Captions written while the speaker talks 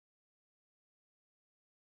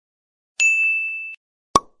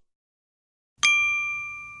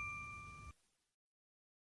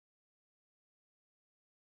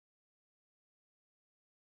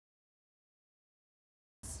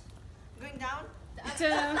down? It's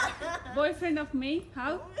a boyfriend of me.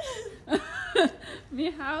 How? Me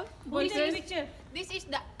how? Boyfriend. Picture. This is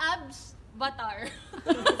the abs batar.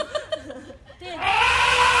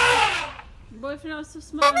 Boyfriend also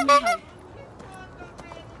small and me how?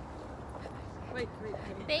 Wait.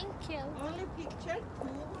 Thank you. Only picture?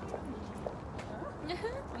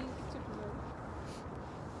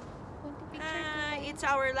 It's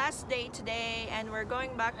our last day today and we're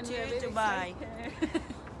going back to Dubai.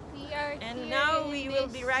 We are And here now in we will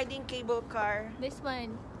be riding cable car this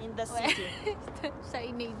one. in the city.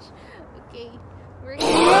 Signage. Okay. We're here.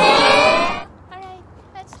 Alright,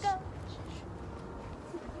 let's go.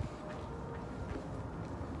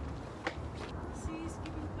 She's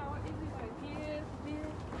giving flower everywhere. Here.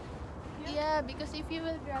 Yeah, because if you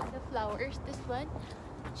will grab the flowers, this one,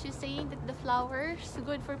 she's saying that the flowers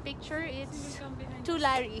good for picture. It's too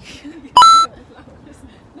Larry.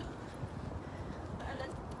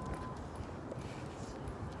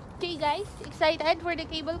 Okay, guys, excited for the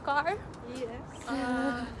cable car? Yes.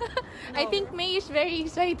 I think May is very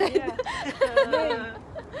excited. Yeah.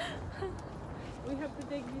 We have to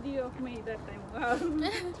take video of me that time. Wow.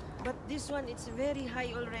 But this one, it's very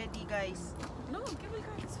high already, guys. No, cable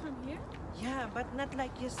car is from here. Yeah, but not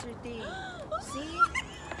like yesterday. See?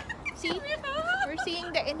 See, we're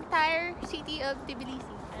seeing the entire city of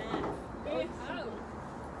Tbilisi. Hey, how?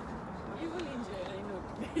 You will enjoy, I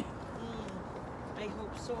know. I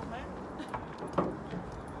hope so, man.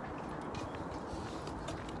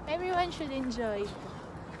 Everyone should enjoy.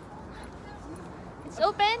 It's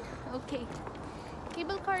open? Okay.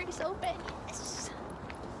 Cable car is open. Yes.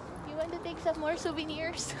 You want to take some more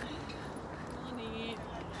souvenirs? No need.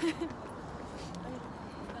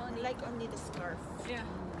 Like only the scarf. Yeah.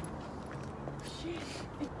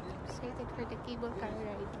 Excited for the cable car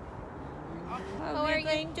ride. How are are you?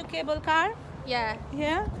 going to cable car? Yeah.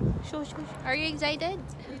 Yeah. Show. Are you excited?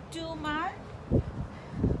 Too much.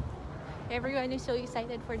 Everyone is so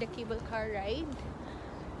excited for the cable car ride.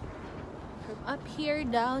 From up here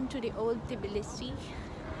down to the old Tbilisi.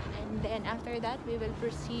 And then after that, we will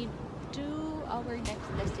proceed to our next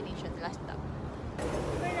destination, last stop.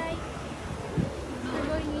 Alright. We're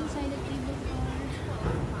going inside the cable car.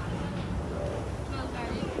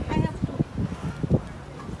 I have to.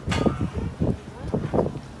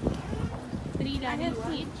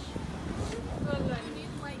 $3 each.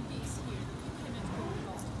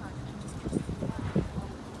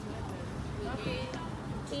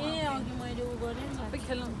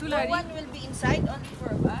 No one will be inside, only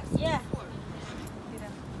for us. Yeah.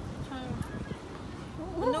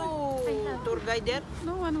 No tour guide there.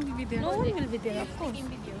 No one will be there. No one will be there, of course.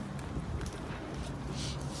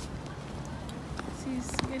 She's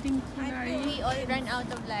getting Larry. We all ran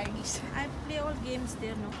out of Larry's. I play all games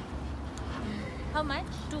there, no? How much?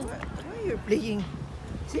 Why are you playing?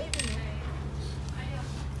 See?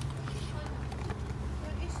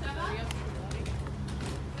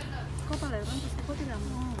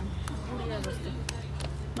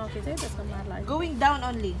 Going down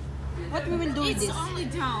only. What we will do with this? Only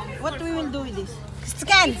down. What we will do with this?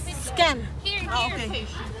 Scan. Here, Oh, okay.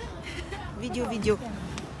 Video.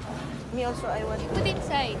 Me also, I want. Put it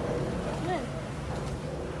inside.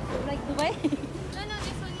 Like Dubai? No,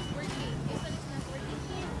 this one is working. This one is not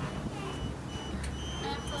working.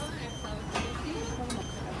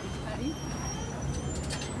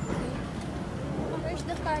 Where's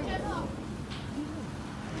the card?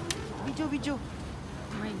 Video.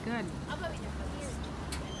 Oh my God.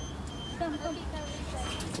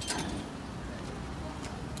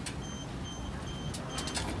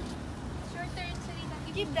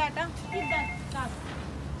 Keep that, huh? Keep that. Stop.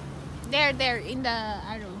 There, in the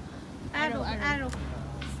arrow. Arrow.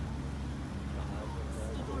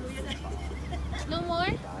 No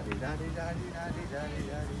more?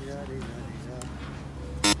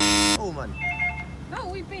 Oh man. No,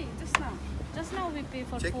 we pay just now. Just now we pay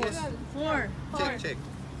for Check four. yes. Four. Check.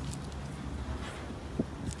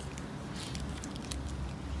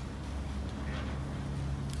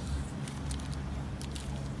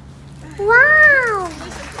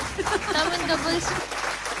 Naman doubles.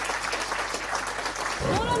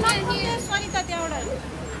 No, not here. Swanita, त्यहाँबाट.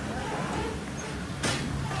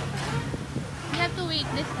 You have to wait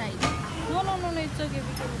this side. No, it's okay.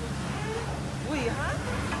 Wait, huh?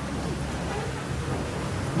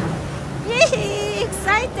 Yay!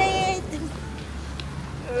 Excited!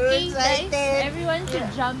 Okay, guys, everyone should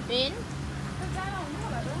jump in.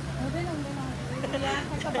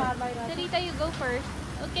 Sarita, you go first.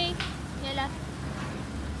 Okay, Yala.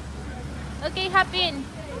 Okay, hop in.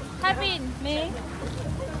 Me?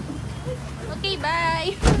 Okay,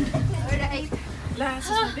 bye. Alright. لا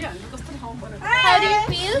اساسا يعني قصتها ورا How do you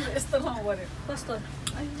feel? قصتها ورا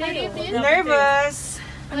How do you feel? Nervous.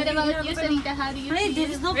 What about you, Sarita? How do you feel? There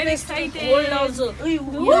is no very place to excited hold also.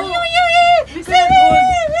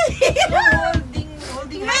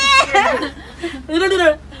 Holding hands.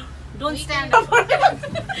 Don't stand.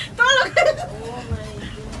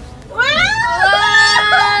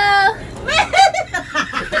 Wow!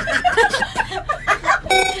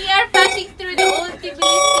 We are passing through the old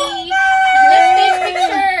Tbilisi. Let's take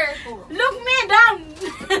picture. Look me down.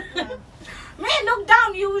 Me, look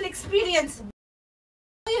down. You will experience.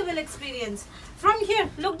 You will experience. From here,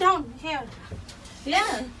 look down. Here.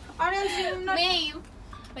 Yeah. Or else you will not. May,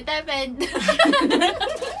 what happened?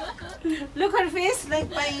 Look her face like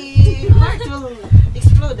My heart will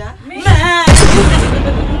explode, huh?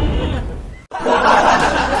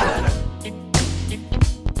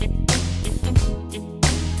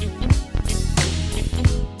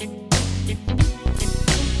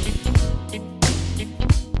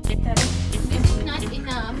 This is not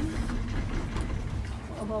enough.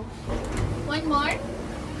 One more?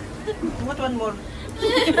 What one more?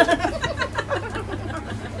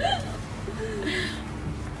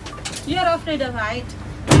 You're afraid of height.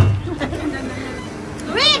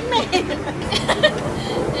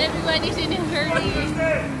 Everyone is in a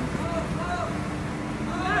hurry.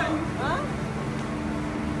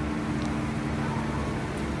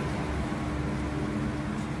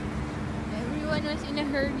 Everyone was in a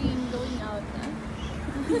hurry in going out. Huh?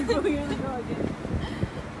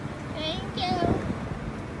 Thank you.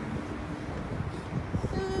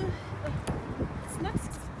 it's not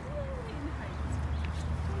in height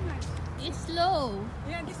too much It's slow.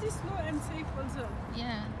 yeah this is slow and safe also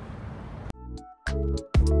Yeah.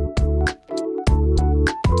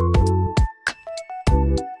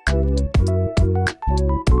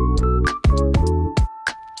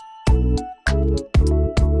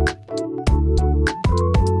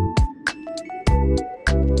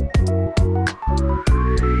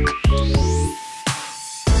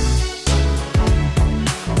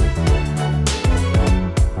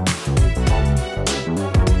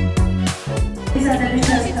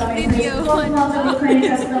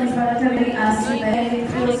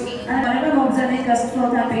 Ano, mag-zanay ka sa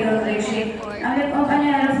float ang payroll ratio. Ang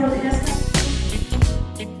pagkanya float